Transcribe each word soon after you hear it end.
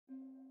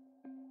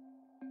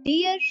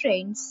Dear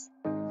friends,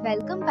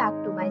 welcome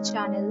back to my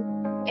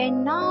channel,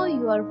 and now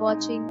you are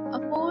watching a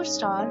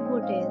 4-star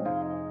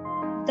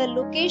hotel. The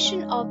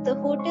location of the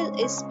hotel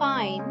is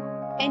fine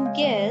and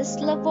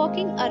guests love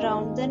walking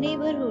around the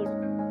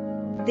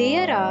neighborhood.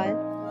 There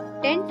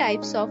are 10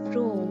 types of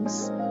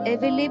rooms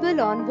available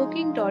on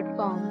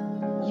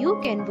booking.com. You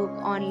can book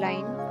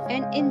online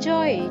and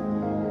enjoy it.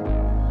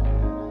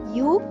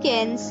 You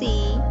can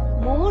see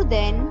more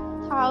than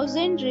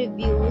 1000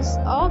 reviews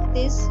of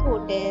this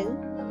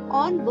hotel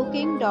on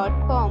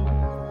booking.com.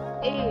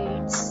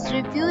 Its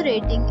review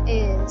rating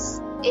is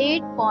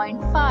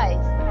 8.5,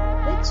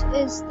 which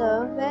is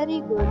the very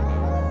good.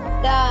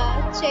 The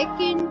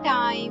check-in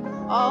time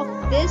of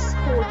this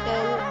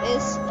hotel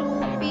is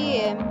 2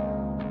 p.m.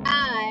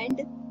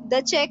 and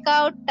the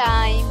checkout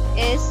time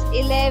is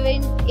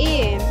 11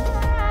 a.m.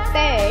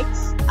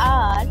 Pets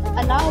are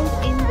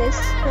allowed in this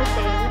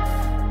hotel.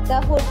 The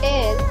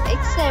hotel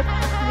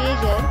accepts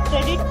major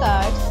credit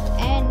cards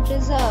and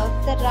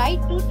reserves the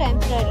right to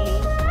temporarily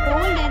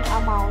hold an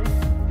amount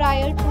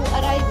prior to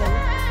arrival.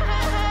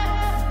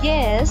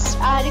 Guests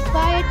are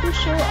required to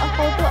show a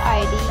photo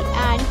ID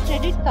and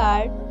credit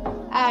card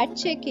at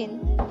check-in.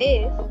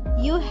 If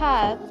you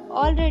have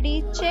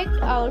already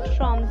checked out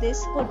from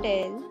this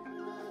hotel,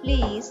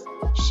 please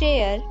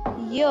share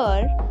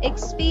your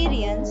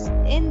experience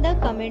in the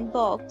comment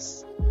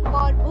box.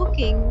 For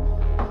booking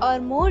or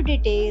more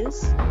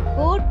details,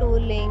 go to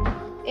link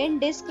in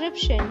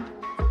description.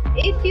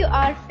 If you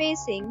are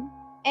facing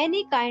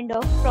any kind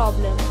of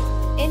problem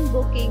in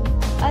booking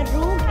a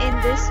room in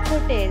this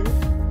hotel,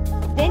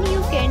 then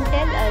you can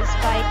tell us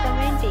by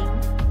commenting.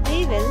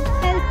 We will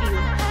help you.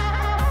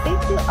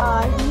 If you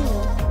are new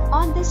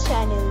on this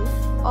channel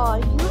or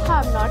you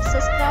have not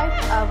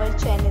subscribed our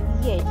channel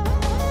yet,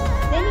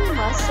 then you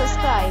must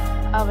subscribe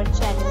our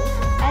channel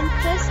and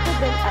press the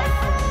bell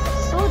icon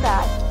so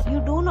that you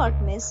do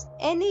not miss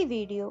any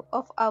video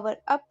of our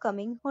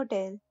upcoming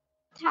hotel.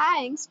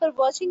 Thanks for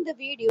watching the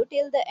video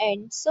till the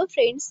end. So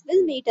friends,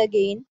 we'll meet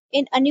again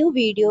in a new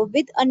video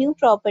with a new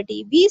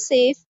property. Be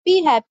safe,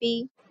 be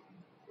happy.